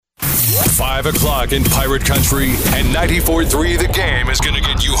5 o'clock in Pirate Country, and 94.3 The Game is going to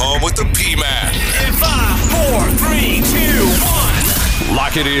get you home with the P-Man. In 5, 4, 3, 2, 1.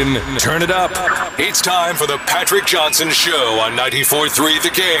 Lock it in, turn it up. It's time for the Patrick Johnson Show on 94.3 The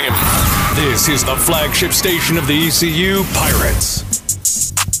Game. This is the flagship station of the ECU Pirates.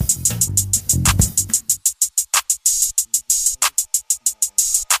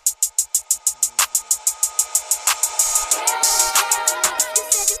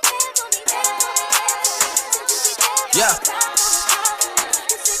 Yeah.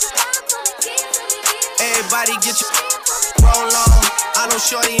 Everybody get your roll on. I know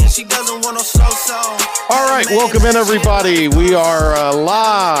shorty and she doesn't want no slow song. All right, welcome in everybody. We are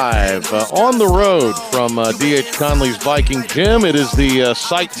live on the road from D.H. Conley's Viking Gym. It is the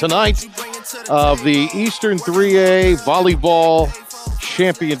site tonight of the Eastern 3A Volleyball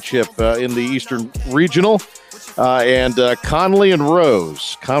Championship in the Eastern Regional. And Conley and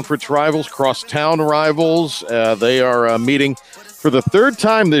Rose, conference rivals, crosstown rivals, they are meeting for the third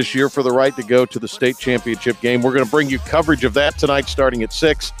time this year for the right to go to the state championship game. We're going to bring you coverage of that tonight starting at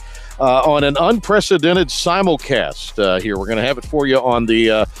 6 on an unprecedented simulcast here. We're going to have it for you on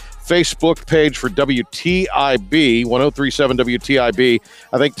the Facebook page for WTIB, 1037 WTIB.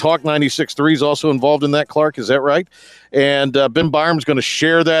 I think Talk 96.3 is also involved in that, Clark. Is that right? And Ben Byram's going to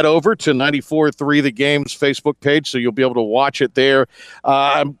share that over to 94.3 The Game's Facebook page, so you'll be able to watch it there.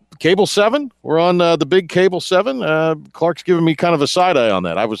 Cable 7, we're on the big Cable 7. Clark's giving me kind of a side eye on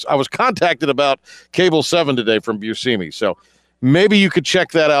that. I was contacted about Cable 7 today from Buscemi, so maybe you could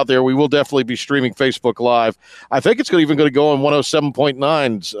check that out there. We will definitely be streaming Facebook Live. I think it's even going to go on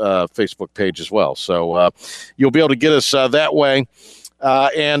 107.9's Facebook page as well, so you'll be able to get us that way.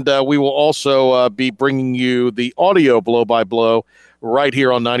 And we will also be bringing you the audio blow-by-blow right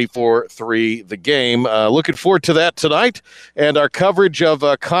here on 94.3 The Game. Looking forward to that tonight. And our coverage of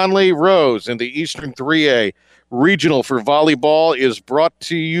Conley Rose in the Eastern 3A Regional for volleyball is brought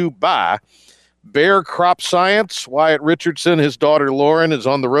to you by Bayer Crop Science. Wyatt Richardson, his daughter Lauren, is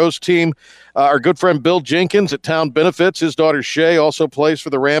on the Rose team. Our good friend Bill Jenkins at Town Benefits. His daughter Shay also plays for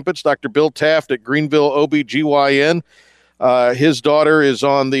the Rampants. Dr. Bill Taft at Greenville OBGYN. His daughter is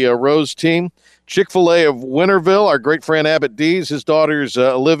on the Rose team. Chick-fil-A of Winterville, our great friend Abbott Dees. His daughters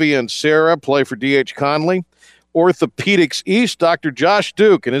Olivia and Sarah play for D.H. Conley. Orthopedics East, Dr. Josh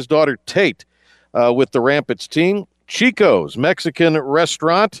Duke and his daughter Tate with the Rampants team. Chico's Mexican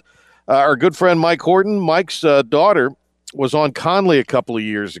Restaurant, our good friend Mike Horton. Mike's daughter was on Conley a couple of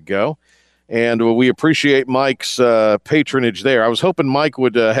years ago, and we appreciate Mike's patronage there. I was hoping Mike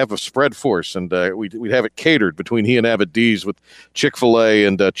would have a spread for us, and we'd have it catered between he and Abbott D's with Chick-fil-A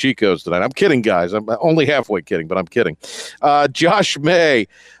and Chico's tonight. I'm kidding, guys. I'm only halfway kidding, but I'm kidding. Josh May,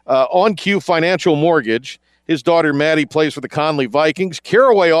 On Q Financial Mortgage. His daughter Maddie plays for the Conley Vikings.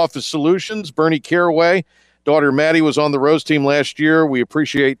 Caraway Office Solutions, Bernie Caraway. Daughter Maddie was on the Rose team last year. We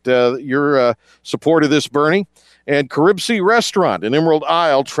appreciate your support of this, Bernie. And Caribsea Restaurant in Emerald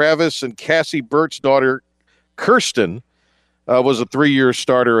Isle, Travis and Cassie Burt's daughter, Kirsten, was a 3-year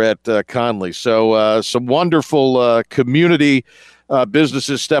starter at Conley. So some wonderful community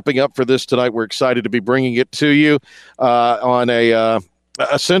businesses stepping up for this tonight. We're excited to be bringing it to you on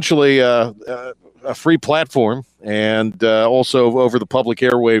essentially a free platform and also over the public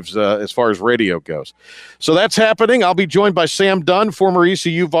airwaves as far as radio goes. So that's happening. I'll be joined by Sam Dunn, former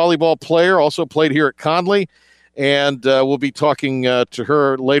ECU volleyball player, also played here at Conley. And we'll be talking to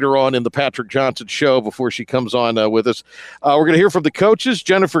her later on in the Patrick Johnson Show before she comes on with us. We're going to hear from the coaches.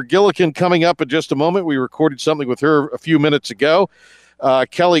 Jennifer Gillikin coming up in just a moment. We recorded something with her a few minutes ago.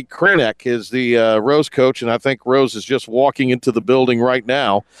 Kelly Kranek is the Rose coach, and I think Rose is just walking into the building right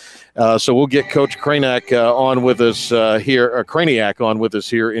now. So we'll get Coach Kranek on with us here, Kraniak on with us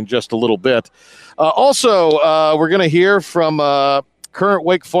here in just a little bit. Also, we're going to hear from current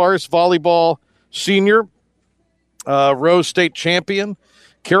Wake Forest volleyball senior, Rose State champion,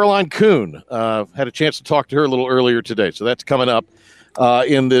 Caroline Kuhn. Had a chance to talk to her a little earlier today, so that's coming up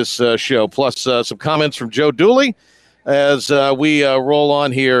in this show. Plus some comments from Joe Dooley as we roll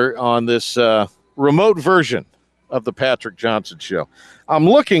on here on this remote version of the Patrick Johnson Show. I'm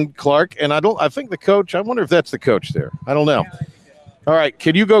looking, Clark, and I think the coach, I wonder if that's the coach there. I don't know. All right,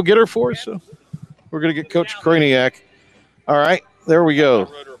 can you go get her for us? We're going to get Coach Kraniak. All right, there we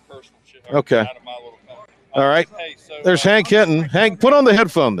go. Okay. All right. There's Hank Hinton. Hank, put on the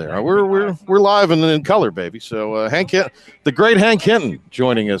headphone there. We're live and in color, baby. So Hank Hinton, the great Hank Hinton,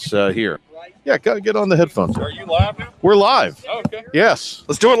 joining us here. Yeah, get on the headphones. Are you live now? We're live. Oh, okay. Yes.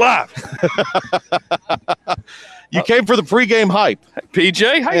 Let's do it live. You came for the pregame hype.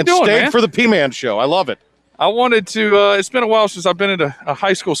 PJ, how you and doing, stayed man? for the P-Man show. I love it. I wanted to. It's been a while since I've been at a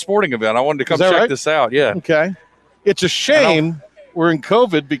high school sporting event. I wanted to come check this out. Yeah. Okay. It's a shame we're in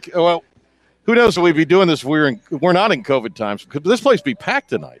COVID. Well, who knows if we'd be doing this if we're not in COVID times. Could this place be packed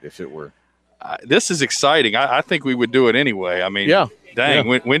tonight if it were? This is exciting. I think we would do it anyway. I mean, dang.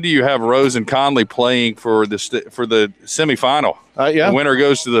 Yeah. When do you have Rose and Conley playing for the semifinal? Yeah. The winner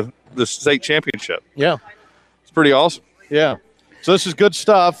goes to the state championship. Yeah. It's pretty awesome. Yeah. So this is good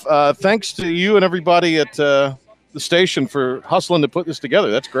stuff. Thanks to you and everybody at the station for hustling to put this together.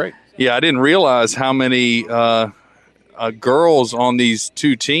 That's great. Yeah, I didn't realize how many girls on these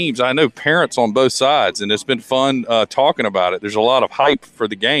two teams. I know parents on both sides, and it's been fun talking about it. There's a lot of hype for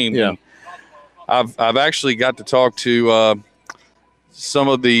the game. Yeah. And I've actually got to talk to some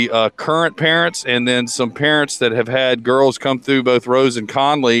of the current parents and then some parents that have had girls come through both Rose and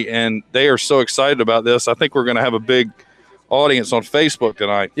Conley, and they are so excited about this. I think we're going to have a big audience on Facebook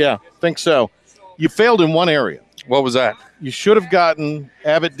tonight. Yeah, think so. You failed in one area. What was that? You should have gotten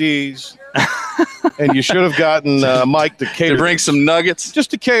Abbott D's, and you should have gotten Mike to cater. To bring some nuggets?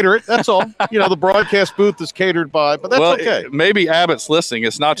 Just to cater it, that's all. The broadcast booth is catered by, but that's okay. Maybe Abbott's listening.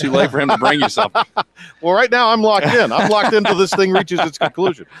 It's not too late for him to bring you something. Well, right now I'm locked in. I'm locked in until this thing reaches its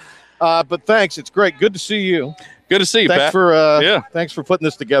conclusion. But thanks. It's great. Good to see you. Good to see you, Pat. Thanks for putting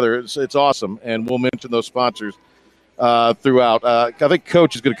this together. It's awesome, and we'll mention those sponsors throughout. I think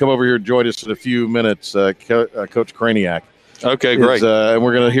Coach is going to come over here and join us in a few minutes, Coach Kraniak. Okay, great. And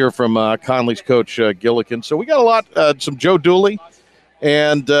we're going to hear from Conley's coach, Gillikin. So we got a lot, some Joe Dooley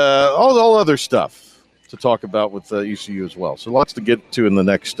and all other stuff to talk about with ECU as well. So lots to get to in the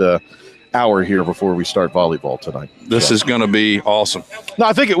next hour here before we start volleyball tonight. This is going to be awesome. No,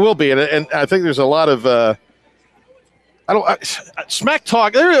 I think it will be. And I think there's a lot of smack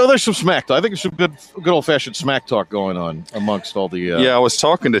talk. There's some smack talk. I think there's some good old-fashioned smack talk going on amongst all the Yeah, I was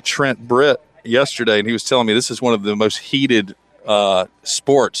talking to Trent Britt yesterday, and he was telling me this is one of the most heated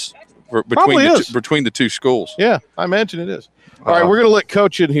sports between the two schools. Yeah, I imagine it is. All right, we're going to let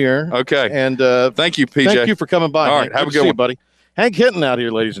Coach in here. Okay. And thank you, PJ. Thank you for coming by. All right, have a good one, buddy. Hank Hinton out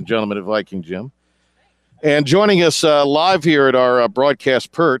here, ladies and gentlemen, at Viking Gym. And joining us live here at our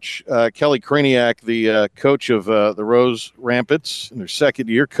broadcast perch, Kelly Kraniak, the coach of the Rose Rampants in their second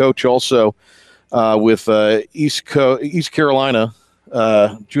year, coach also with East Carolina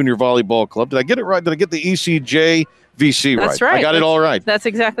Junior Volleyball Club. Did I get it right? Did I get the ECJVC right? That's right. I got it all right. That's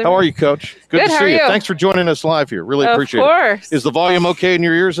exactly right. How are you, Coach? Good to see how are you? Thanks for joining us live here. Really appreciate it. Of course. Is the volume okay in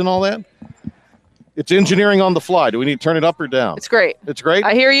your ears and all that? It's engineering on the fly. Do we need to turn it up or down? It's great. It's great?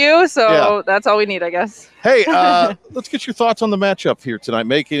 I hear you, so that's all we need, I guess. Hey, let's get your thoughts on the matchup here tonight.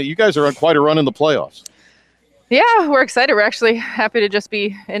 You guys are on quite a run in the playoffs. Yeah, we're excited. We're actually happy to just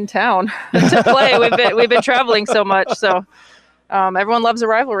be in town to play. We've been traveling so much, so everyone loves a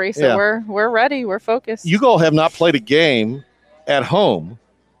rivalry. So we're ready. We're focused. You all have not played a game at home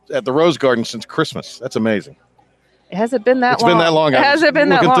at the Rose Garden since Christmas. That's amazing. It hasn't been that long. It's been that long. It hasn't been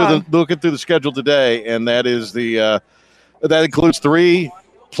that long. Looking through the schedule today, and that is that includes 3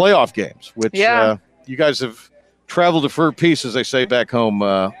 playoff games, which you guys have traveled to third piece, as they say back home,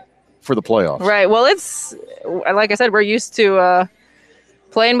 for the playoffs. Right. Well, it's like I said, we're used to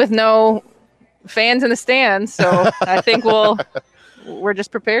playing with no fans in the stands, so I think we're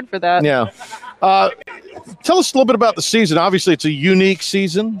just prepared for that. Yeah. Tell us a little bit about the season. Obviously, it's a unique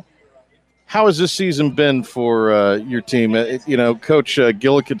season. How has this season been for your team? Coach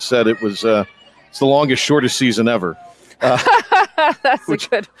Gillikin said it's the longest, shortest season ever. Would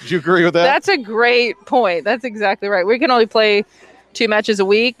you agree with that? That's a great point. That's exactly right. We can only play 2 matches a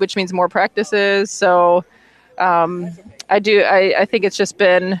week, which means more practices. So I think it's just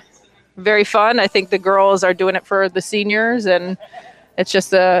been very fun. I think the girls are doing it for the seniors, and it's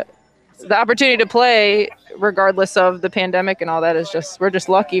just the opportunity to play regardless of the pandemic and all that we're just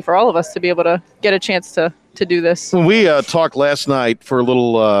lucky for all of us to be able to get a chance to do this. When we talked last night for a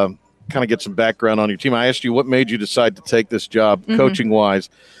little kind of get some background on your team, I asked you what made you decide to take this job coaching wise.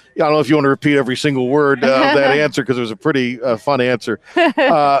 I don't know if you want to repeat every single word of that answer, because it was a pretty fun answer.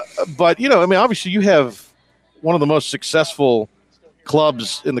 But, obviously you have one of the most successful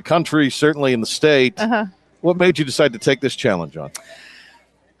clubs in the country, certainly in the state. What made you decide to take this challenge on?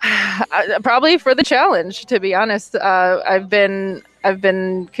 Probably for the challenge, to be honest. I've been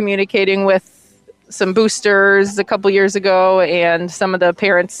communicating with some boosters a couple years ago and some of the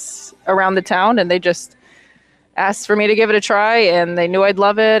parents around the town, and they just asked for me to give it a try, and they knew I'd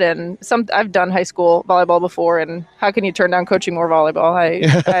love it. And I've done high school volleyball before, and how can you turn down coaching more volleyball?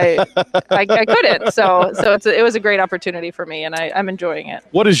 I couldn't. So it was a great opportunity for me, and I'm enjoying it.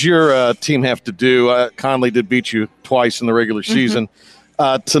 What does your team have to do? Conley did beat you twice in the regular season.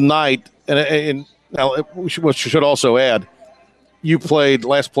 Tonight, and Now, we should also add, you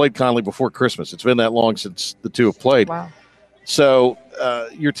last played Conley before Christmas. It's been that long since the two have played. Wow. So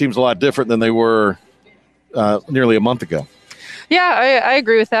your team's a lot different than they were nearly a month ago. Yeah, I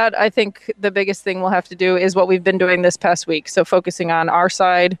agree with that. I think the biggest thing we'll have to do is what we've been doing this past week. So focusing on our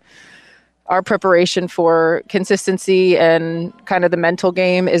side, our preparation for consistency and kind of the mental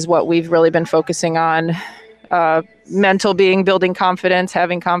game is what we've really been focusing on. Mental being building confidence,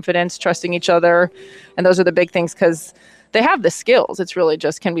 having confidence, trusting each other. And those are the big things because they have the skills. It's really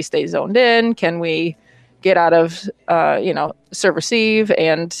just, can we stay zoned in? Can we get out of, serve receive?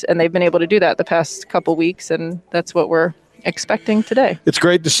 And they've been able to do that the past couple weeks. And that's what we're expecting today. It's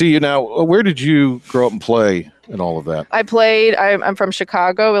great to see you. Now, where did you grow up and play and all of that? I'm from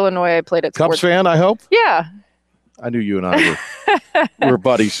Chicago, Illinois. I played at Cubs fan, I hope? Yeah. I knew you and I were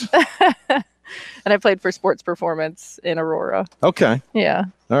buddies. And I played for Sports Performance in Aurora. Okay. Yeah.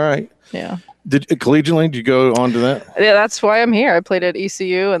 All right. Yeah. Collegiately, did you go on to that? Yeah, that's why I'm here. I played at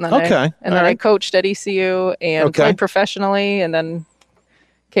ECU, and then I coached at ECU and played professionally, and then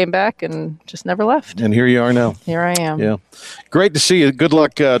came back and just never left. And here you are now. Here I am. Yeah. Great to see you. Good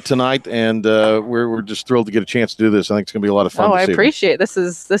luck tonight, and we're just thrilled to get a chance to do this. I think it's going to be a lot of fun. I appreciate it. This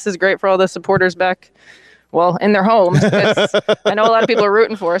is great for all the supporters back. Well, in their homes. I know a lot of people are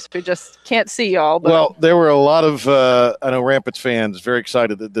rooting for us. We just can't see y'all. But. Well, there were a lot of, I know, Rampants fans very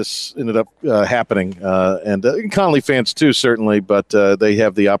excited that this ended up happening. And Conley fans, too, certainly. But they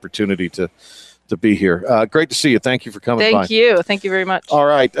have the opportunity to be here. Great to see you. Thank you for coming by. Thank you. Thank you very much. All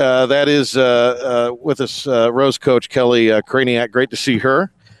right. That is with us, Rose coach Kelly Kraniak. Great to see her.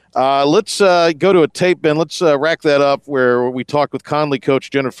 Let's go to a tape, Ben. Let's rack that up where we talked with Conley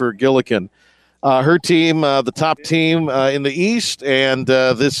coach Jennifer Gillikin. Her team, the top team in the East, and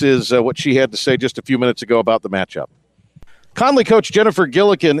this is what she had to say just a few minutes ago about the matchup. Conley coach Jennifer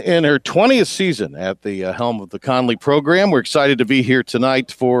Gillikin in her 20th season at the helm of the Conley program. We're excited to be here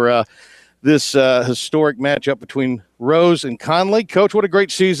tonight for this historic matchup between Rose and Conley. Coach, what a great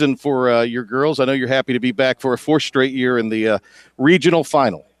season for your girls. I know you're happy to be back for a fourth straight year in the regional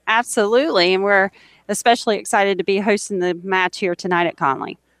final. Absolutely, and we're especially excited to be hosting the match here tonight at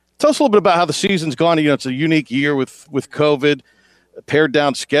Conley. Tell us a little bit about how the season's gone. You know, it's a unique year with COVID, a pared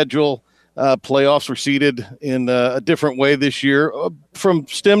down schedule. Playoffs were seeded in a different way this year. From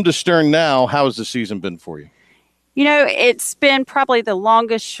stem to stern now, how has the season been for you? You know, it's been probably the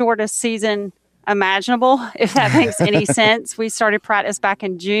longest, shortest season imaginable, if that makes any sense. We started practice back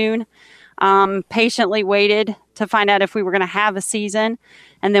in June, patiently waited to find out if we were going to have a season.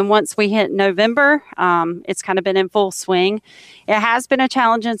 And then once we hit November, it's kind of been in full swing. It has been a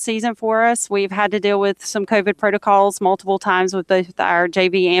challenging season for us. We've had to deal with some COVID protocols multiple times with both our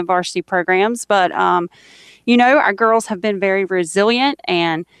JV and varsity programs. But, our girls have been very resilient,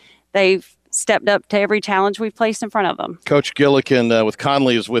 and they've stepped up to every challenge we've placed in front of them. Coach Gillikin with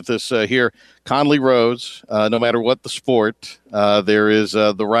Conley is with us here. Conley Rose, no matter what the sport, there is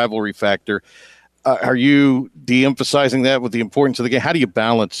the rivalry factor. Are you de-emphasizing that with the importance of the game? How do you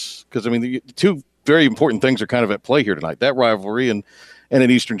balance? Because, I mean, the two very important things are kind of at play here tonight, that rivalry and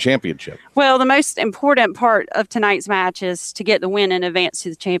an Eastern championship. Well, the most important part of tonight's match is to get the win and advance to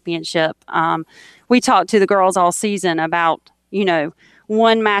the championship. We talked to the girls all season about,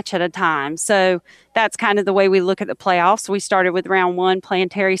 one match at a time. So that's kind of the way we look at the playoffs. We started with round one playing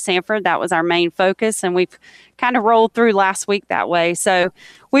Terry Sanford. That was our main focus, and we've kind of rolled through last week that way. So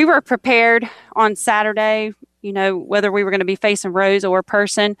we were prepared on Saturday, whether we were going to be facing Rose or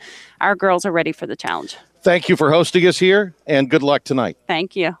Person. Our girls are ready for the challenge. Thank you for hosting us here, and good luck tonight.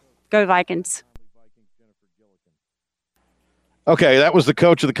 Thank you. Go Vikings. Okay, that was the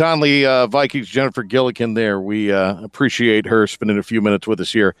coach of the Conley Vikings, Jennifer Gillikin there. We appreciate her spending a few minutes with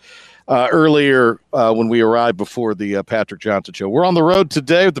us here earlier when we arrived before the Patrick Johnson Show. We're on the road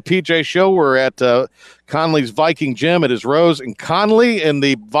today with the PJ Show. We're at Conley's Viking Gym. It is Rose and Conley in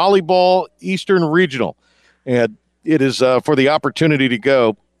the Volleyball Eastern Regional. And it is for the opportunity to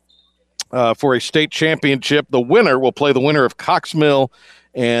go for a state championship. The winner will play the winner of Cox Mill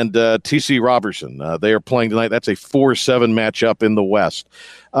and TC Robertson. They are playing tonight. That's a 4-7 matchup in the West.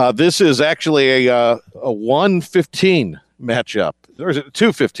 This is actually a 1-15 matchup. Or is it a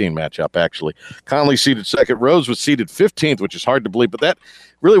 2-15 matchup, actually? Conley seeded second. Rose was seeded 15th, which is hard to believe, but that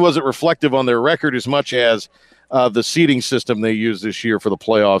really wasn't reflective on their record as much as the seeding system they used this year for the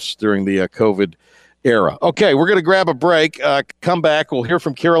playoffs during the COVID era. Okay, we're going to grab a break. Come back. We'll hear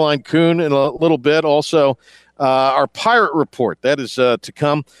from Caroline Kuhn in a little bit. Also, our Pirate Report, that is to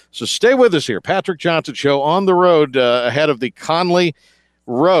come. So stay with us here. Patrick Johnson Show on the road ahead of the Conley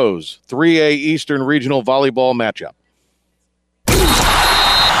Rose 3A Eastern Regional Volleyball matchup.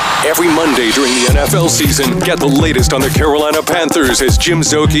 Every Monday during the NFL season, get the latest on the Carolina Panthers as Jim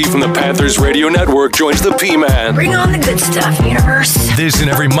Szoke from the Panthers Radio Network joins the P-Man. Bring on the good stuff, universe. This and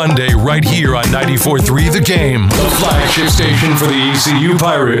every Monday right here on 94.3 The Game, the flagship station for the ECU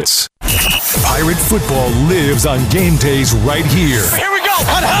Pirates. Pirate football lives on game days right here. Here we go.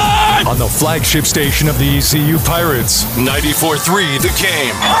 Hut, hut! On the flagship station of the ECU Pirates, 94.3 The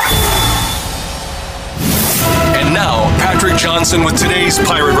Game. And now, Patrick Johnson with today's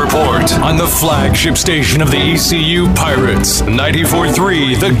Pirate Report on the flagship station of the ECU Pirates,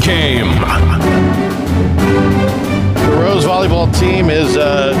 94.3 The Game. The Rose volleyball team is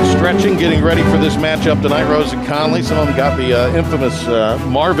stretching, getting ready for this matchup tonight. Rose and Conley, some of them got the infamous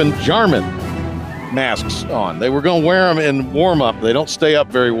Marvin Jarman masks on. They were going to wear them in warm-up. They don't stay up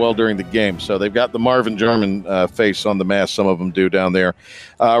very well during the game, so they've got the Marvin Jarman face on the mask. Some of them do down there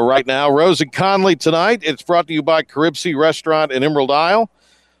right now. Rose and Conley tonight. It's brought to you by Caribsea Restaurant in Emerald Isle.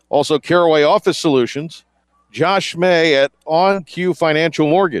 Also, Caraway Office Solutions. Josh May at On Q Financial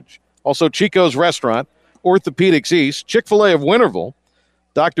Mortgage. Also, Chico's Restaurant. Orthopedics East. Chick-fil-A of Winterville.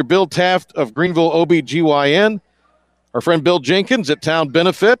 Dr. Bill Taft of Greenville OBGYN. Our friend Bill Jenkins at Town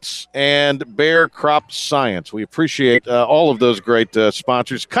Benefits, and Bear Crop Science. We appreciate all of those great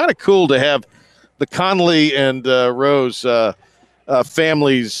sponsors. Kind of cool to have the Conley and Rose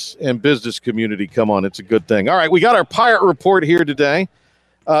families and business community come on. It's a good thing. All right, we got our Pirate Report here today.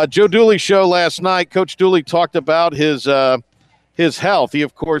 Joe Dooley's show last night. Coach Dooley talked about his health. He,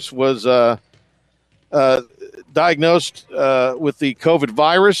 of course, was diagnosed with the COVID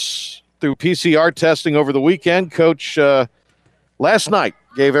virus through PCR testing over the weekend. Coach, last night,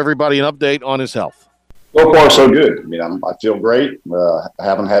 gave everybody an update on his health. So far, so good. I mean, I feel great. I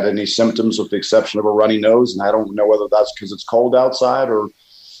haven't had any symptoms with the exception of a runny nose, and I don't know whether that's because it's cold outside or,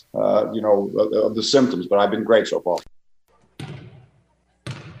 the symptoms, but I've been great so far.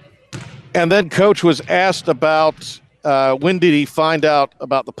 And then Coach was asked about when did he find out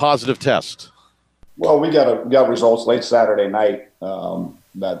about the positive test? Well, we got results late Saturday night.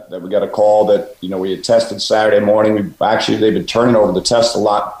 That we got a call that, we had tested Saturday morning. They've been turning over the test a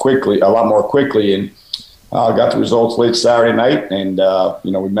lot more quickly, and got the results late Saturday night. And,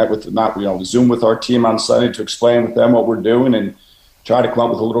 we met with Zoom with our team on Sunday to explain with them what we're doing and try to come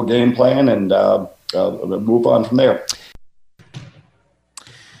up with a little game plan and move on from there.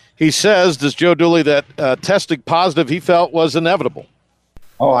 He says, does Joe Dooley, that testing positive he felt was inevitable?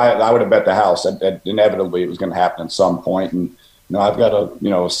 Oh, I would have bet the house that inevitably it was going to happen at some point. And, I've got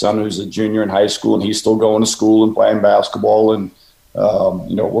a son who's a junior in high school, and he's still going to school and playing basketball. And,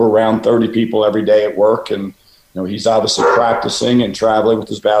 we're around 30 people every day at work. And, he's obviously practicing and traveling with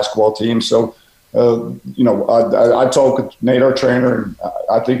his basketball team. So, I talked with Nate, our trainer, and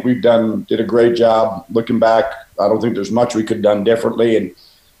I think did a great job. Looking back, I don't think there's much we could have done differently. And,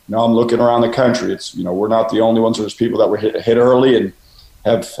 I'm looking around the country. It's, we're not the only ones. There's people that were hit early and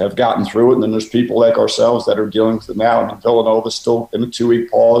have gotten through it, and then there's people like ourselves that are dealing with it now. I mean, Villanova's still in a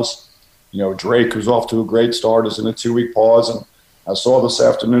 2-week pause. Drake, who's off to a great start, is in a 2-week pause. And I saw this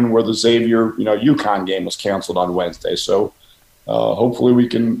afternoon where the Xavier, UConn game was canceled on Wednesday. So hopefully we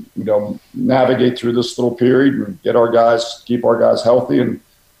can, navigate through this little period and keep our guys healthy and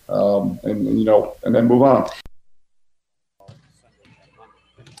then move on.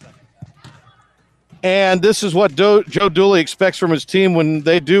 And this is what Joe Dooley expects from his team when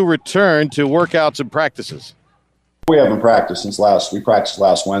they do return to workouts and practices. We haven't practiced we practiced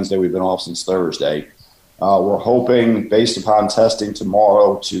last Wednesday. We've been off since Thursday. We're hoping, based upon testing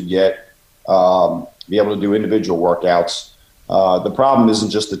tomorrow, to be able to do individual workouts. The problem isn't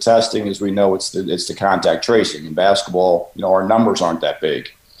just the testing, as we know, it's the contact tracing. In basketball, our numbers aren't that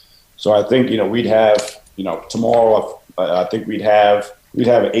big. So I think, we'd have, tomorrow, I think we'd have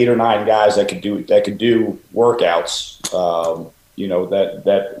 8 or 9 guys that could do workouts,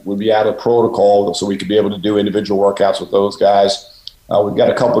 that would be out of protocol, so we could be able to do individual workouts with those guys. We've got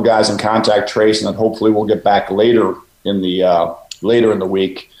a couple of guys in contact tracing, and hopefully we'll get back later in the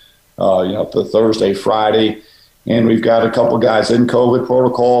week, for Thursday, Friday. And we've got a couple of guys in COVID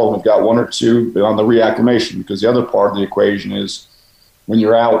protocol, and we've got 1 or 2 on the reacclimation, because the other part of the equation is when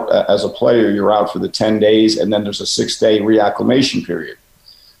you're out as a player, you're out for the 10 days, and then there's a 6-day reacclimation period.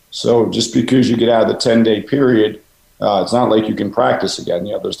 So just because you get out of the 10-day period, it's not like you can practice again.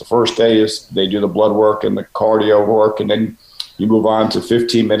 There's the first day is they do the blood work and the cardio work, and then you move on to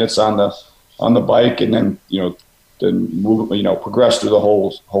 15 minutes on the bike, and then progress through the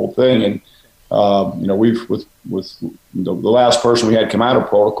whole thing. And we've with the last person we had come out of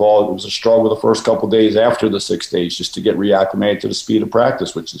protocol, it was a struggle the first couple of days after the 6 days just to get reacclimated to the speed of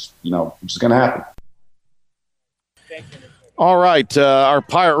practice, which is going to happen. All right, our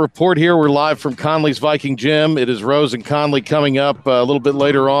Pirate Report here. We're live from Conley's Viking Gym. It is Rose and Conley coming up a little bit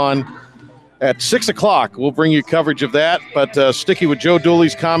later on at 6 o'clock. We'll bring you coverage of that. But sticking with Joe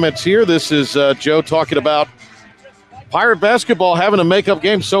Dooley's comments here, this is Joe talking about Pirate basketball having a makeup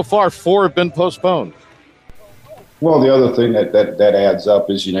game. So far, 4 have been postponed. Well, the other thing that adds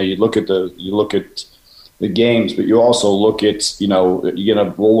up is, you look at the games, but you also look at,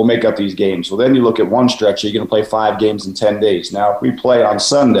 we'll make up these games. Well, then you look at one stretch, you're going to play 5 games in 10 days. Now, if we play on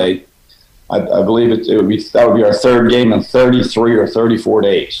Sunday, I believe that would be our 3rd game in 33 or 34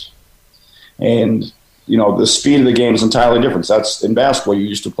 days. And, the speed of the game is entirely different. That's in basketball, you're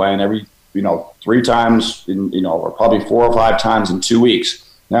used to playing every, 3 times or probably 4 or 5 times in 2 weeks.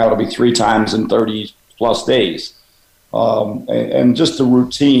 Now it'll be 3 times in 30 plus days. And just the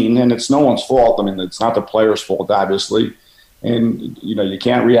routine, and it's no one's fault. I mean, it's not the player's fault, obviously. And you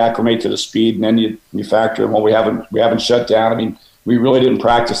can't reacclimate to the speed, and then you factor in, well, we haven't shut down. I mean, we really didn't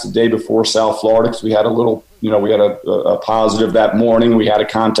practice the day before South Florida because we had a little, we had a positive that morning. We had a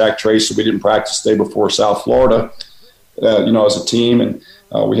contact trace, so we didn't practice the day before South Florida, as a team, and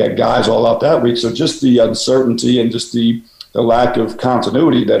we had guys all out that week. So just the uncertainty and just the lack of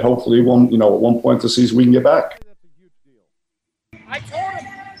continuity that hopefully at one point this season we can get back. I told him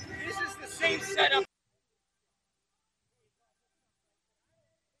this is the same setup.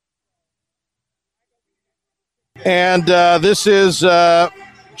 And this is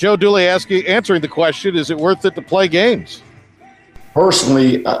Joe Dooley answering the question: is it worth it to play games?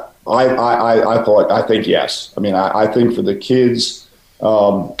 Personally, I think yes. I mean, I think for the kids,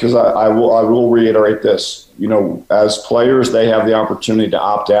 because I will reiterate this. As players, they have the opportunity to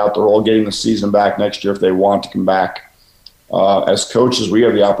opt out. They're all getting the season back next year if they want to come back. As coaches, we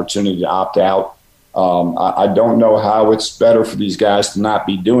have the opportunity to opt out. I don't know how it's better for these guys to not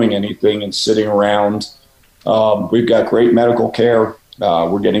be doing anything and sitting around. We've got great medical care.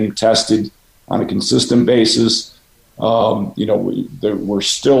 We're getting tested on a consistent basis. We're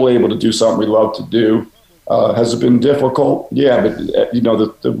still able to do something we love to do. Has it been difficult? Yeah, but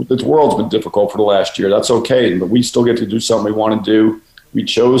the world's been difficult for the last year. That's okay, but we still get to do something we want to do. We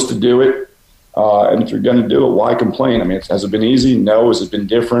chose to do it. And if you're going to do it, why complain? I mean, has it been easy? No. Has it been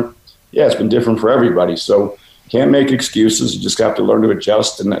different? Yeah, it's been different for everybody. So you can't make excuses. You just have to learn to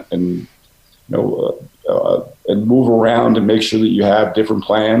adjust and move around and make sure that you have different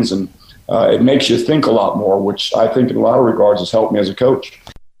plans. And it makes you think a lot more, which I think in a lot of regards has helped me as a coach.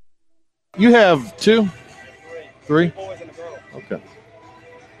 You have 2? 3? Okay.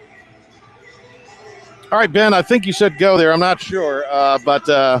 All right, Ben, I think you said go there. I'm not sure,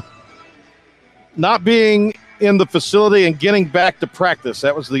 but not being in the facility and getting back to practice.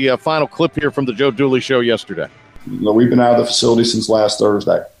 That was the final clip here from the Joe Dooley Show yesterday. We've been out of the facility since last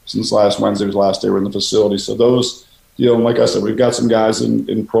Thursday. Since last Wednesday was the last day we're in the facility. So those, like I said, we've got some guys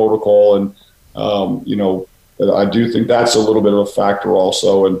in protocol, and, I do think that's a little bit of a factor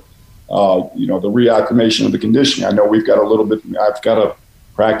also. And, the reacclimation of the conditioning. I know we've got I've got a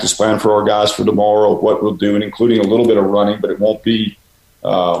practice plan for our guys for tomorrow of what we'll do, and including a little bit of running, but it won't be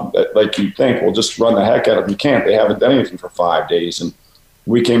like you think, we'll just run the heck out of them. You can't. They haven't done anything for 5 days. And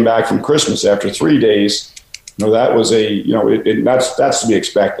we came back from Christmas after 3 days. That was that's to be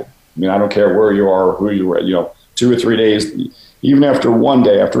expected. I mean, I don't care where you are or who you are, 2 or 3 days, even after one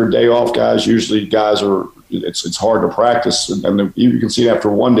day, after a day off, guys are, it's hard to practice. And you can see after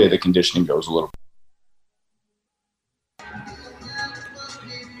one day, the conditioning goes a little.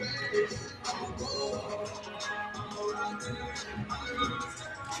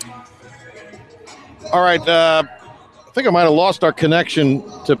 All right, I think I might have lost our connection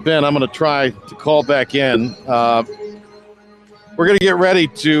to Ben. I'm going to try to call back in. We're going to get ready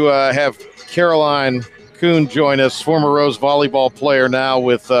to have Caroline Kuhn join us, former Rose volleyball player, now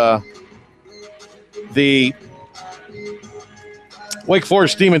with the Wake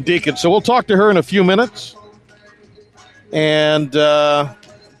Forest Demon Deacons. So we'll talk to her in a few minutes. And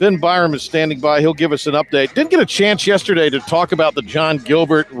Ben Byram is standing by. He'll give us an update. Didn't get a chance yesterday to talk about the John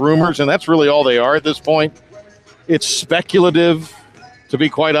Gilbert rumors, and that's really all they are at this point. It's speculative, to be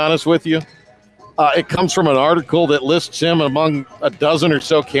quite honest with you. It comes from an article that lists him among a dozen or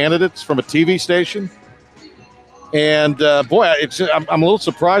so candidates from a TV station. And, boy, I'm a little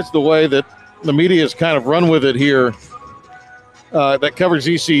surprised the way that the media has kind of run with it here that covers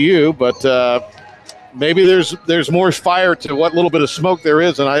ECU, but maybe there's more fire to what little bit of smoke there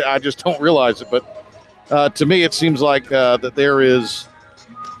is, and I just don't realize it. But to me, it seems like that there is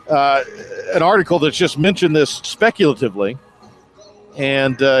an article that's just mentioned this speculatively,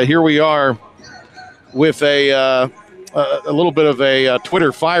 and here we are with a little bit of a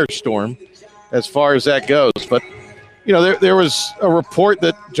Twitter firestorm as far as that goes. But there was a report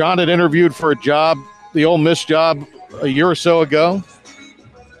that John had interviewed for a job, the Ole Miss job, a year or so ago,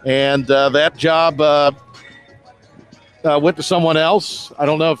 and that job went to someone else. I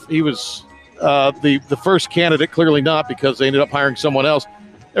don't know if he was the first candidate, clearly not, because they ended up hiring someone else.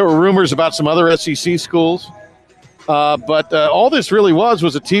 There were rumors about some other SEC schools, but all this really was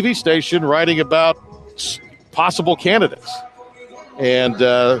a TV station writing about possible candidates, and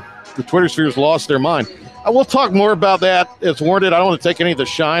the Twitter spheres lost their mind. We'll talk more about that as warranted. I don't want to take any of the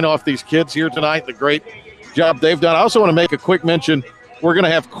shine off these kids here tonight, the great job they've done. I also want to make a quick mention. We're going to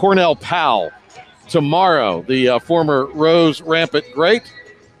have Cornell Powell tomorrow, the former Rose Rampant great,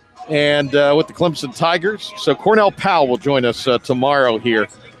 and with the Clemson Tigers. So Cornell Powell will join us tomorrow here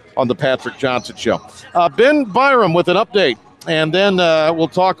on the Patrick Johnson Show. Ben Byram with an update, and then we'll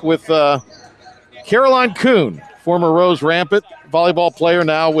talk with Caroline Kuhn, former Rose Rampant volleyball player,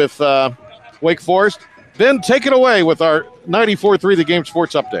 now with Wake Forest. Ben, take it away with our 94.3 The Game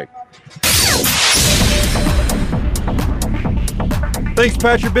Sports Update. Thanks,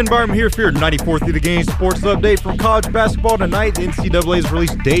 Patrick. Ben Byram here for your 94.3 The Game Sports Update. From college basketball tonight, the NCAA has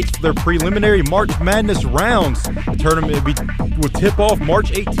released dates for their preliminary March Madness rounds. The tournament will tip off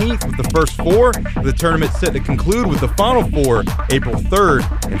March 18th with the first four, with the tournament set to conclude with the final four April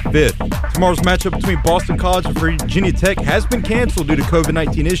 3rd and 5th. Tomorrow's matchup between Boston College and Virginia Tech has been canceled due to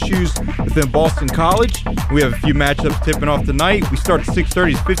COVID-19 issues within Boston College. We have a few matchups tipping off tonight. We start at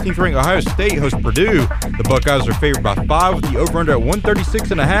 6:30 as 15th-ranked Ohio State hosts Purdue. The Buckeyes are favored by 5 with the over-under at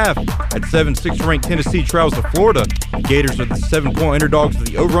 136.5. At 7, 6th-ranked Tennessee travels to Florida. The Gators are the 7-point underdogs with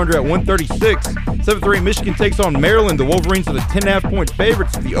the over-under at 136. 7th-ranked Michigan takes on Maryland. The Wolverines are the 10.5-point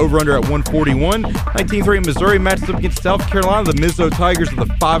favorites with the over-under at 141. 19th-ranked Missouri matches up against South Carolina. The Mizzo Tigers are the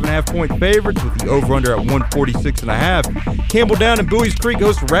 5.5-point favorites with the over-under at 146.5. Campbelltown and Bowie's Creek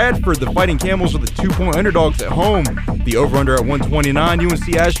host Radford. The Fighting Camels are the 2-point underdogs at home. The over-under at 129.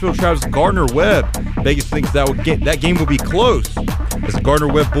 UNC Asheville travels Gardner-Webb. Vegas thinks that game will be close, as the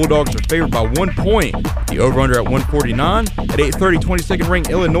Gardner-Webb Bulldogs are favored by 1 point. The over-under at 149. At 8:30, 22nd-ranked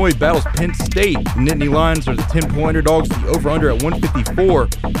Illinois battles Penn State. The Nittany Lions are the 10-point underdogs. The over-under at 154.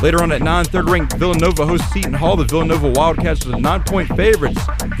 Later on at 9, 3rd-ranked Villanova hosts Seton Hall. The Villanova Wildcats are the 9-point favorites.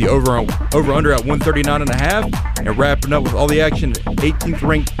 The over-under at 139.5. And wrapping up with all the action,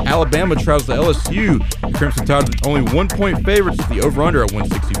 18th-ranked Alabama travels to LSU. The Crimson Tide are only 1-point favorites with the over-under at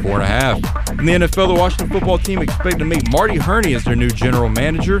 164.5. In the NFL, the Washington football team expected to make Marty Hurney as their new general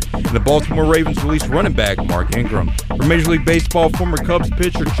manager, and the Baltimore Ravens released running back Mark Ingram. For Major League Baseball, former Cubs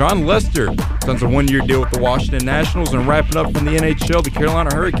pitcher John Lester signs a 1-year deal with the Washington Nationals. And wrapping up from the NHL, the Carolina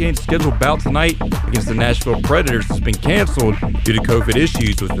Hurricanes scheduled bout tonight against the Nashville Predators has been canceled due to COVID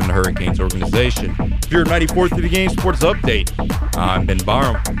issues within the Hurricanes organization. For your 94.3 The Game Sports Update, I'm Ben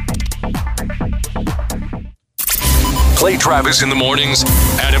Byram. Clay Travis in the mornings,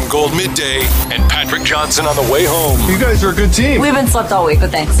 Adam Gold midday, and Patrick Johnson on the way home. You guys are a good team. We haven't slept all week, but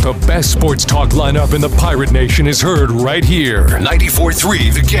thanks. The best sports talk lineup in the Pirate Nation is heard right here.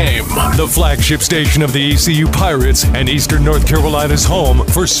 94.3 The Game, the flagship station of the ECU Pirates and Eastern North Carolina's home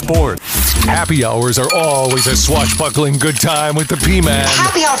for sport. Happy hours are always a swashbuckling good time with the P-Man.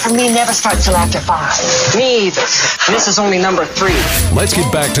 Happy hour for me never starts till after 5. Me either. And this is only number 3. Let's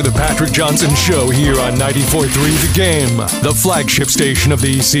get back to the Patrick Johnson Show here on 94.3 The Game, the flagship station of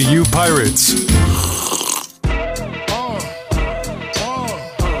the ECU Pirates.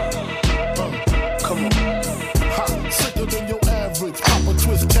 Come on. Hot, sicker than your average. Papa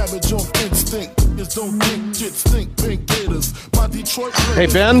twist cabbage off instinct. Just don't think, shit stink, pink gators. My Detroit Hey,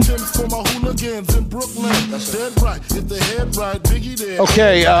 Ben. for my hooligans in Brooklyn. Dead right, if the head right, Biggie there.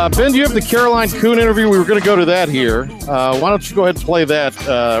 Okay, Ben, do you have the Caroline Kuhn interview? We were going to go to that here. Why don't you go ahead and play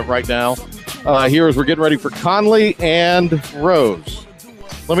that right now? Here as we're getting ready for Conley and Rose.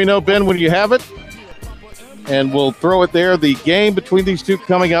 Let me know, Ben, when you have it, and we'll throw it there. The game between these two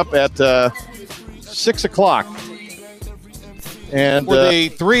coming up at 6 o'clock. And for the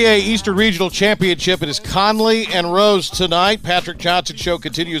 3A Eastern Regional Championship, it is Conley and Rose tonight. Patrick Johnson Show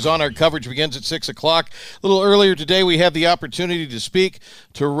continues on. Our coverage begins at 6 o'clock. A little earlier today, we had the opportunity to speak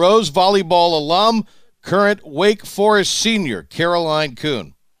to Rose volleyball alum, current Wake Forest senior, Caroline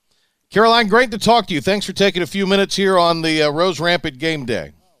Kuhn. Caroline, great to talk to you. Thanks for taking a few minutes here on the Rose Rampant game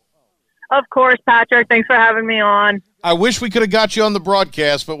day. Of course, Patrick. Thanks for having me on. I wish we could have got you on the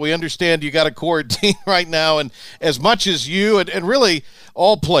broadcast, but we understand you got a quarantine right now. And as much as you and really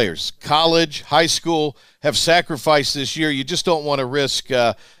all players, college, high school, have sacrificed this year, you just don't want to risk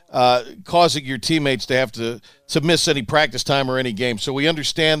causing your teammates to have to miss any practice time or any game. So we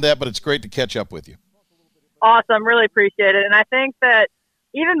understand that, but it's great to catch up with you. Awesome. Really appreciate it. And I think that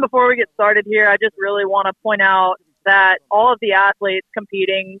even before we get started here, I just really want to point out that all of the athletes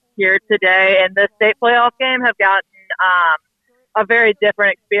competing here today in this state playoff game have gotten a very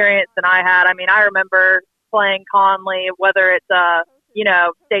different experience than I had. I mean, I remember playing Conley, whether it's a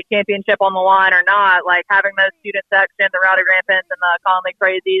state championship on the line or not, like having those student section, the Rowdy Rampants and the Conley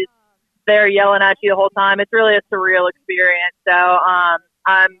Crazies, they're yelling at you the whole time. It's really a surreal experience. So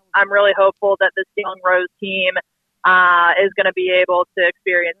I'm really hopeful that this Young Rose team is going to be able to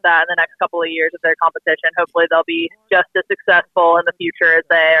experience that in the next couple of years of their competition. Hopefully they'll be just as successful in the future as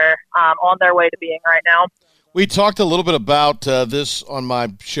they're on their way to being right now. We talked a little bit about this on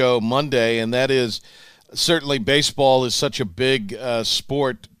my show Monday, and that is certainly baseball is such a big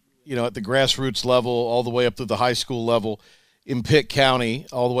sport, at the grassroots level all the way up to the high school level in Pitt County,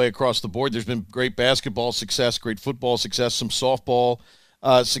 all the way across the board. There's been great basketball success, great football success, some softball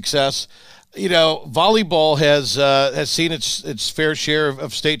success. Volleyball has seen its fair share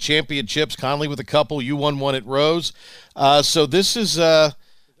of state championships. Conley with a couple. You won one at Rose. So this is,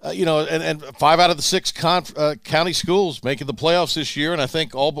 and 5 out of the 6 county schools making the playoffs this year, and I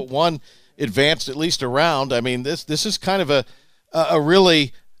think all but one advanced at least a round. I mean, this is kind of a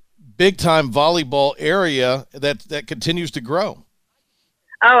really big-time volleyball area that continues to grow.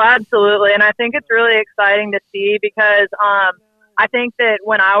 Oh, absolutely. And I think it's really exciting to see because I think that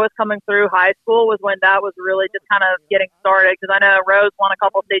when I was coming through high school was when that was really just kind of getting started, because I know Rose won a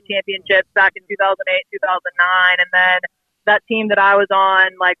couple state championships back in 2008, 2009, and then that team that I was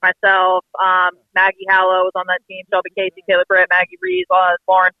on, like myself, Maggie Hallow was on that team, Shelby Casey, Taylor Britt, Maggie Reed,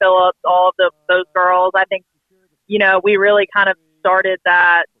 Lauren Phillips, all of those girls. I think, we really kind of started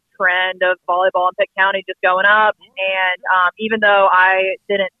that trend of volleyball in Pitt County just going up. And even though I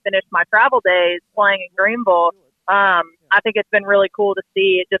didn't finish my travel days playing in Greenville, I think it's been really cool to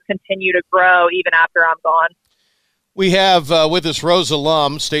see it just continue to grow even after I'm gone. We have with us Rose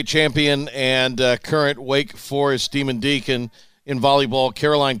alum, state champion, and current Wake Forest Demon Deacon in volleyball,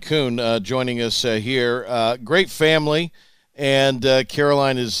 Caroline Kuhn, joining us here. Great family, and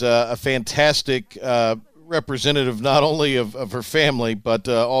Caroline is a fantastic representative not only of her family but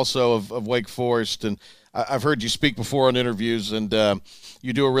also of Wake Forest. And I've heard you speak before on interviews, and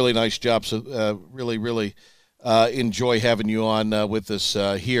you do a really nice job. So really enjoy having you on with us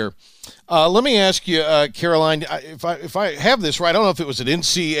here. Let me ask you, Caroline, if I have this right, I don't know if it was an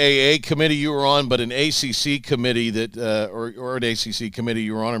NCAA committee you were on, but an ACC committee that or an ACC committee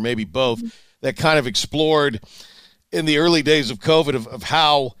you were on, or maybe both, that kind of explored in the early days of COVID of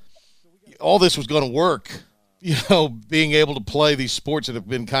how all this was going to work, being able to play these sports that have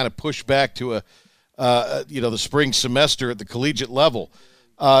been kind of pushed back to the spring semester at the collegiate level.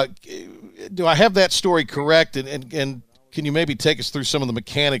 Do I have that story correct? And can you maybe take us through some of the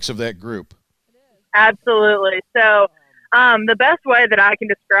mechanics of that group? Absolutely. So the best way that I can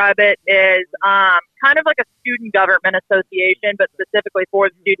describe it is kind of like a student government association, but specifically for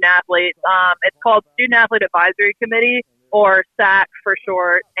the student athletes. It's called Student Athlete Advisory Committee, or SAC for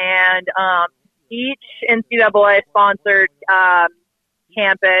short. And each NCAA-sponsored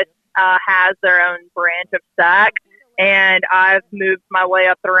campus has their own branch of SAC. And I've moved my way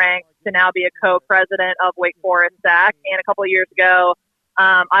up the ranks to now be a co-president of Wake Forest SAC. And a couple of years ago,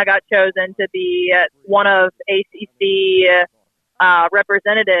 I got chosen to be one of ACC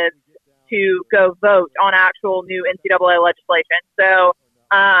representatives to go vote on actual new NCAA legislation. So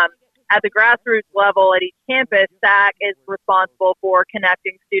at the grassroots level at each campus, SAC is responsible for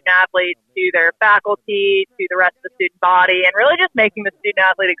connecting student athletes to their faculty, to the rest of the student body, and really just making the student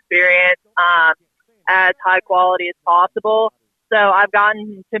athlete experience as high quality as possible. So I've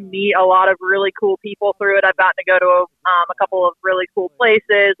gotten to meet a lot of really cool people through it. I've gotten to go to a couple of really cool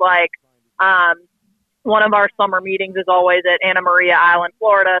places. Like one of our summer meetings is always at Anna Maria Island,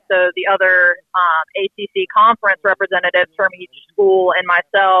 Florida. So the other ACC conference representatives from each school and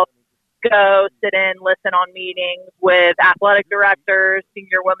myself go sit in, listen on meetings with athletic directors,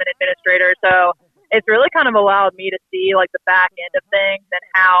 senior women administrators. So it's really kind of allowed me to see like the back end of things and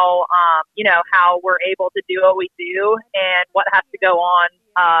how, how we're able to do what we do and what has to go on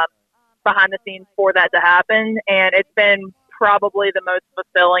behind the scenes for that to happen. And it's been probably the most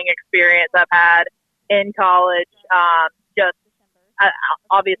fulfilling experience I've had in college, just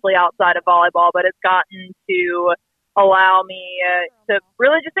obviously outside of volleyball, but it's gotten to allow me to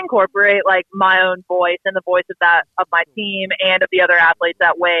really just incorporate like my own voice and the voice of my team and of the other athletes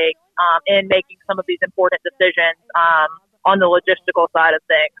at Wake in making some of these important decisions on the logistical side of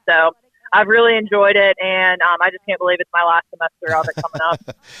things. So I've really enjoyed it, and I just can't believe it's my last semester of it coming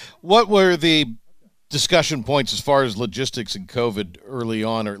up. What were the discussion points as far as logistics and COVID early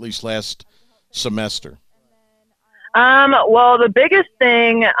on, or at least last semester? Well, the biggest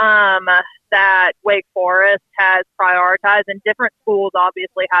thing that Wake Forest has prioritized, and different schools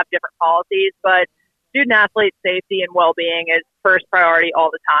obviously have different policies, but student athlete safety and well-being is first priority all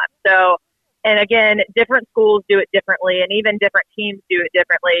the time. So, and again, different schools do it differently, and even different teams do it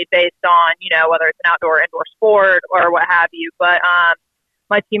differently based on, whether it's an outdoor or indoor sport or what have you. But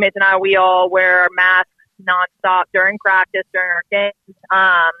my teammates and I, we all wear our masks nonstop during practice, during our games.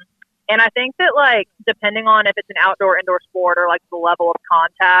 And I think that, depending on if it's an outdoor, indoor sport or, the level of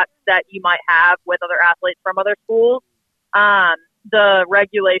contact that you might have with other athletes from other schools, the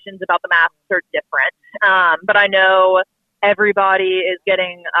regulations about the masks are different. But I know everybody is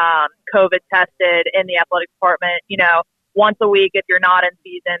getting COVID tested in the athletic department, once a week if you're not in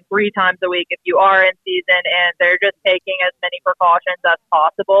season, 3 times a week if you are in season, and they're just taking as many precautions as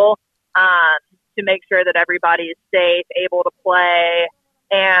possible to make sure that everybody is safe, able to play.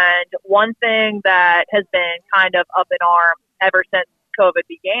 And one thing that has been kind of up in arms ever since COVID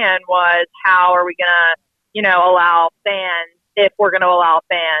began was how are we going to, allow fans, if we're going to allow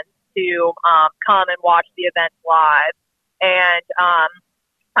fans to come and watch the events live. And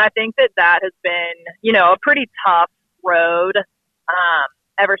I think that has been, a pretty tough road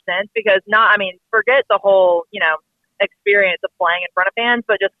ever since, because forget the whole, experience of playing in front of fans,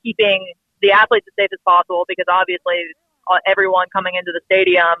 but just keeping the athletes as safe as possible, because obviously everyone coming into the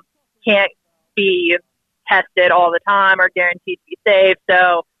stadium can't be tested all the time or guaranteed to be safe.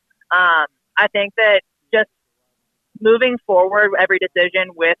 So I think that just moving forward, every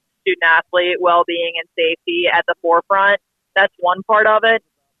decision with student athlete well-being and safety at the forefront, that's one part of it.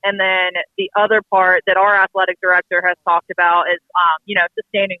 And then the other part that our athletic director has talked about is,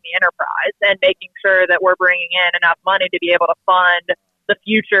 sustaining the enterprise and making sure that we're bringing in enough money to be able to fund the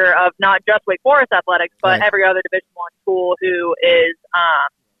future of not just Wake Forest athletics, but every other Division I school who is,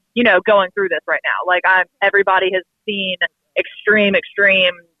 going through this right now. Everybody has seen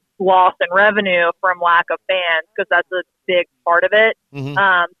extreme loss in revenue from lack of fans, because that's a big part of it. Mm-hmm.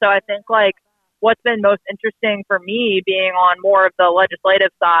 So I think what's been most interesting for me being on more of the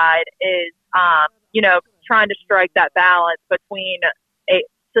legislative side is, trying to strike that balance between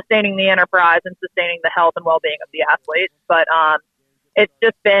sustaining the enterprise and sustaining the health and well-being of the athletes. But it's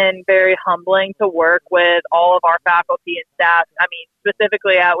just been very humbling to work with all of our faculty and staff.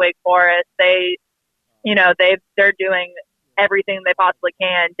 Specifically at Wake Forest, they're doing everything they possibly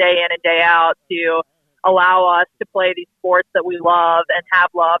can day in and day out to allow us to play these sports that we love and have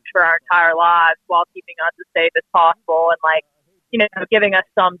loved for our entire lives, while keeping us as safe as possible and giving us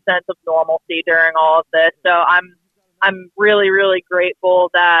some sense of normalcy during all of this. So I'm really, really grateful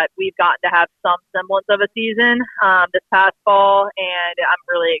that we've gotten to have some semblance of a season this past fall, and I'm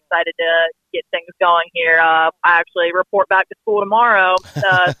really excited to get things going here. I actually report back to school tomorrow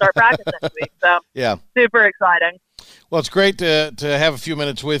to start practice next week. So yeah, super exciting. Well, it's great to have a few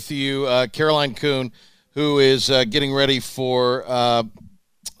minutes with you, Caroline Kuhn, who is getting ready for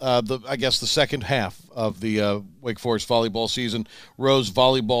the second half of the Wake Forest volleyball season. Rose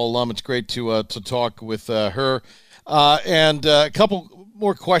volleyball alum. It's great to talk with her. And a couple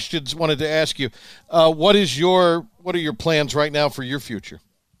more questions wanted to ask you. What are your plans right now for your future?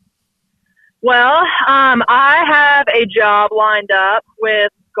 Well, I have a job lined up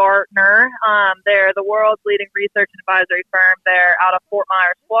with Gartner. They're the world's leading research and advisory firm. They're out of Fort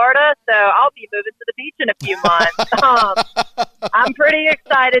Myers, Florida. So I'll be moving to the beach in a few months. I'm pretty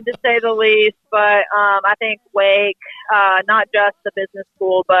excited, to say the least. But I think Wake, not just the business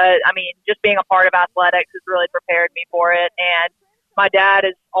school, but just being a part of athletics has really prepared me for it. And my dad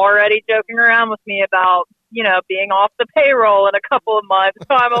is already joking around with me about, being off the payroll in a couple of months.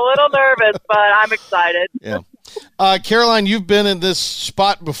 So I'm a little nervous, but I'm excited. Yeah. Caroline, you've been in this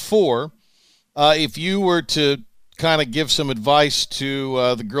spot before. If you were to kind of give some advice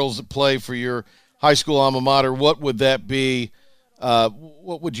to the girls that play for your high school alma mater, what would that be?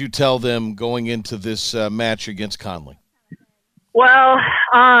 What would you tell them going into this match against Conley? Well,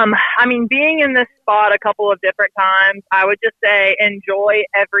 being in this spot a couple of different times, I would just say enjoy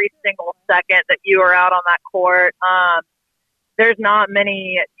every single second that you are out on that court. There's not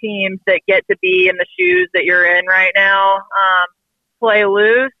many teams that get to be in the shoes that you're in right now. Play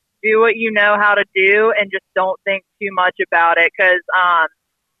loose, do what you know how to do, and just don't think too much about it. Because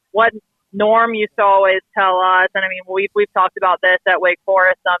what Norm used to always tell us, and we've talked about this at Wake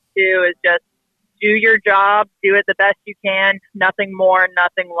Forest some too, is just do your job, do it the best you can, nothing more,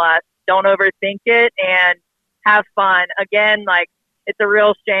 nothing less. Don't overthink it, and have fun. Again, it's a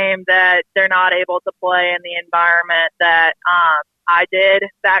real shame that they're not able to play in the environment that I did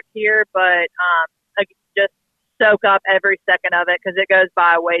back here, but just soak up every second of it, because it goes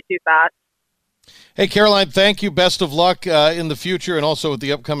by way too fast. Hey, Caroline, thank you. Best of luck in the future and also with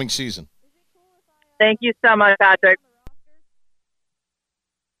the upcoming season. Thank you so much, Patrick.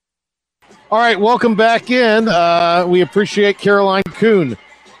 All right, welcome back in. We appreciate Caroline Kuhn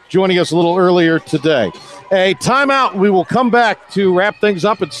joining us a little earlier today. A timeout. We will come back to wrap things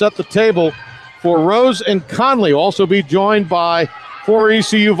up and set the table for Rose and Conley. We'll also be joined by former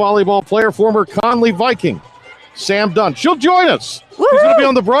ECU volleyball player, former Conley Viking, Sam Dunn. She'll join us. Woo-hoo! She's going to be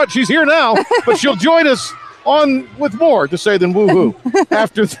on the broad. She's here now, but she'll join us on with more to say than woohoo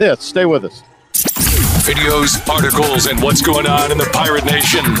after this. Stay with us. Videos, articles, and what's going on in the Pirate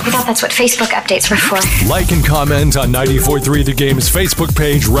Nation. I thought that's what Facebook updates were for. Like and comment on 94.3 The Game's Facebook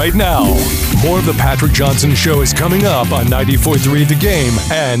page right now. More of the Patrick Johnson Show is coming up on 94.3 The Game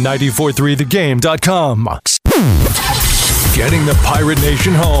and 94.3thegame.com. Getting the Pirate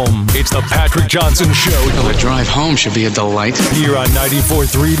Nation home. It's the Patrick Johnson Show. Well, the drive home should be a delight. Here on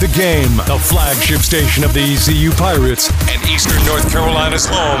 94.3 The Game, the flagship station of the ECU Pirates and Eastern North Carolina's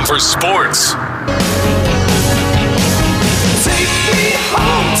home for sports.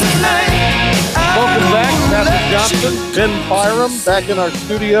 Welcome back, Patrick Johnson, Ben Byram, back in our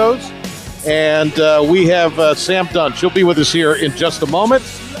studios. And we have Sam Dunn. She'll be with us here in just a moment.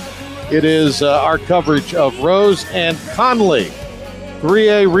 It is our coverage of Rose and Conley,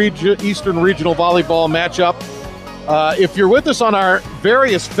 3A Eastern Regional Volleyball matchup. If you're with us on our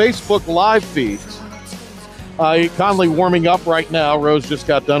various Facebook Live feeds, Conley warming up right now. Rose just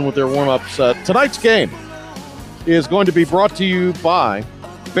got done with their warm-ups. Tonight's game is going to be brought to you by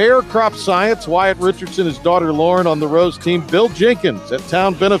Bayer Crop Science, Wyatt Richardson, his daughter Lauren on the Rose team, Bill Jenkins at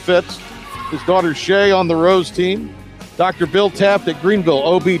Town Benefits, his daughter Shay on the Rose team, Dr. Bill Taft at Greenville,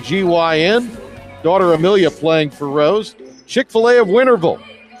 OBGYN, daughter Amelia playing for Rose, Chick-fil-A of Winterville,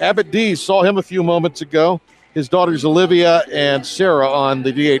 Abbott D, saw him a few moments ago, his daughters Olivia and Sarah on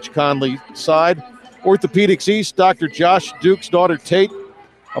the D.H. Conley side, Orthopedics East, Dr. Josh Duke's daughter Tate,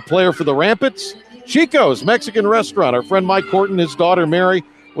 a player for the Rampants, Chico's Mexican Restaurant, our friend Mike Horton, his daughter Mary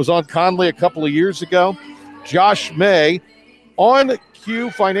was on Conley a couple of years ago, Josh May, On Q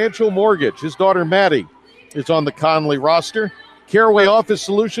Financial Mortgage, his daughter Maddie is on the Conley roster. Caraway Office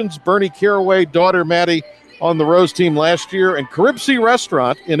Solutions, Bernie Caraway, daughter Maddie on the Rose team last year. And Caribsea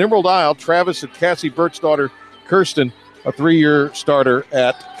Restaurant in Emerald Isle, Travis and Cassie Burt's daughter, Kirsten, a 3-year starter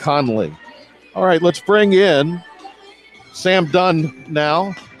at Conley. All right, let's bring in Sam Dunn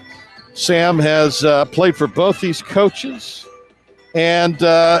now. Sam has played for both these coaches, and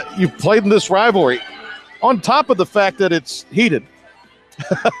you've played in this rivalry. On top of the fact that it's heated,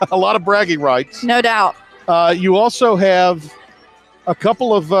 a lot of bragging rights. No doubt. You also have a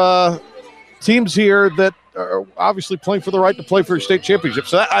couple of teams here that are obviously playing for the right to play for a state championship.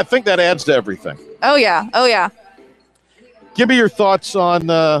 So I think that adds to everything. Oh, yeah. Oh, yeah. Give me your thoughts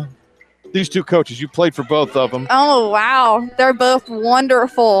on these two coaches. You played for both of them. Oh, wow. They're both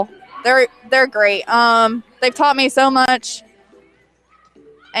wonderful. They're great. They've taught me so much.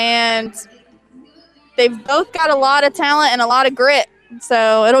 And they've both got a lot of talent and a lot of grit.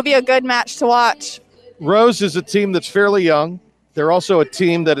 So it'll be a good match to watch. Rose is a team that's fairly young. They're also a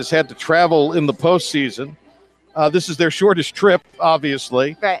team that has had to travel in the postseason. This is their shortest trip,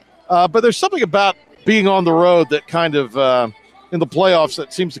 obviously. Right. But there's something about being on the road that kind of, in the playoffs,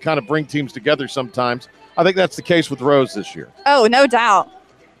 that seems to kind of bring teams together sometimes. I think that's the case with Rose this year. Oh, no doubt.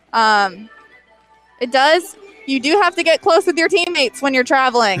 It does. You do have to get close with your teammates when you're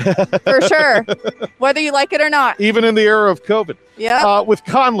traveling, for sure, whether you like it or not. Even in the era of COVID. Yeah. With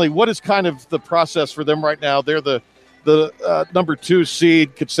Conley, what is kind of the process for them right now? They're the number 2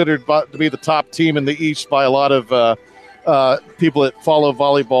 seed, considered to be the top team in the East by a lot of people that follow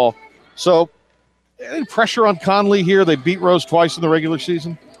volleyball. So, any pressure on Conley here? They beat Rose twice in the regular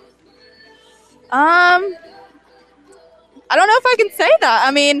season. I don't know if I can say that.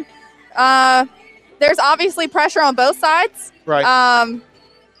 I mean, there's obviously pressure on both sides. Right.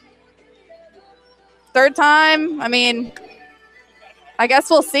 Third time, I mean, I guess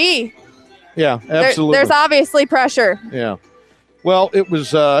we'll see. Yeah, absolutely. There's obviously pressure. Yeah. Well, it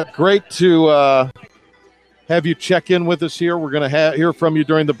was great to have you check in with us here. We're going to hear from you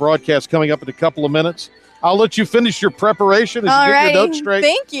during the broadcast coming up in a couple of minutes. I'll let you finish your preparation as you get your notes straight.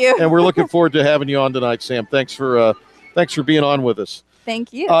 Thank you. And we're looking forward to having you on tonight, Sam. Thanks for being on with us.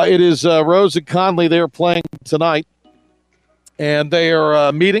 Thank you. It is Rose and Conley. They are playing tonight, and they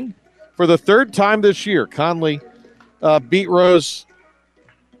are meeting for the third time this year. Conley beat Rose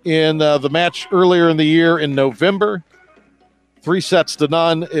in the match earlier in the year in November,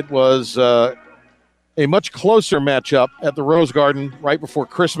 3-0. It was a much closer matchup at the Rose Garden right before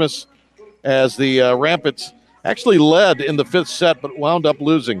Christmas, as the Rampants actually led in the 5th set, but wound up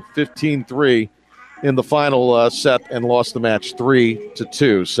losing 15-3 in the final set and lost the match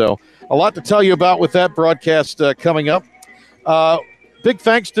 3-2. So a lot to tell you about with that broadcast coming up. Big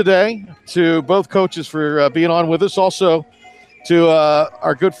thanks today to both coaches for being on with us. Also to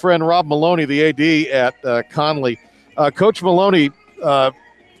our good friend Rob Maloney, the AD at Conley. Coach Maloney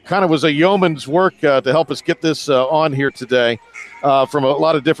kind of was a yeoman's work to help us get this on here today from a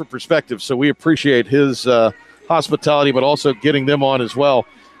lot of different perspectives. So we appreciate his hospitality, but also getting them on as well.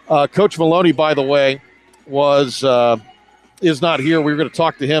 Coach Maloney, by the way, is not here. We were going to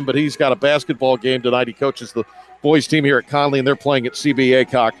talk to him, but he's got a basketball game tonight. He coaches the boys team here at Conley, and they're playing at CB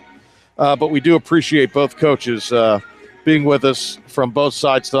Aycock. But we do appreciate both coaches being with us from both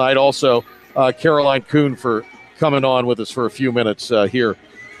sides tonight. Also, Caroline Kuhn for coming on with us for a few minutes here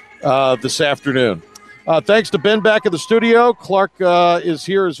this afternoon. Thanks to Ben back in the studio. Clark is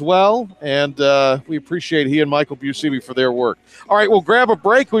here as well, and we appreciate he and Michael Buscemi for their work. All right, we'll grab a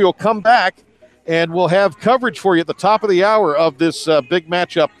break. We will come back, and we'll have coverage for you at the top of the hour of this big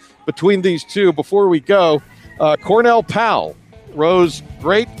matchup between these two. Before we go, Cornell Powell, Rose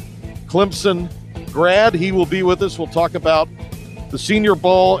great Clemson grad. He will be with us. We'll talk about the Senior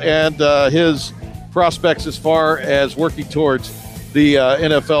Bowl and his prospects as far as working towards the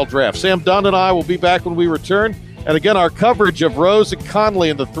NFL draft. Sam Dunn and I will be back when we return. And again, our coverage of Rose and Conley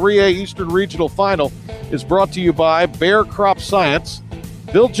in the 3A Eastern Regional Final is brought to you by Bayer Crop Science,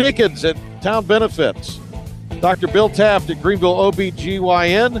 Bill Jenkins at Town Benefits, Dr. Bill Taft at Greenville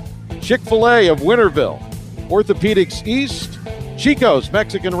OBGYN, Chick-fil-A of Winterville, Orthopedics East, Chico's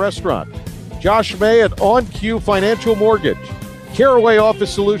Mexican Restaurant, Josh May at On Q Financial Mortgage, Caraway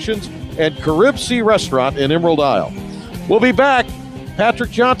Office Solutions, and Carib Sea Restaurant in Emerald Isle. We'll be back.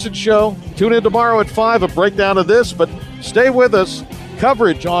 Patrick Johnson Show. Tune in tomorrow at 5, a breakdown of this, but stay with us.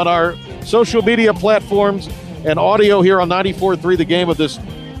 Coverage on our social media platforms and audio here on 94.3, the game of this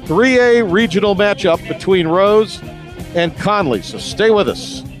 3A regional matchup between Rose and Conley. So stay with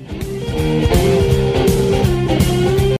us.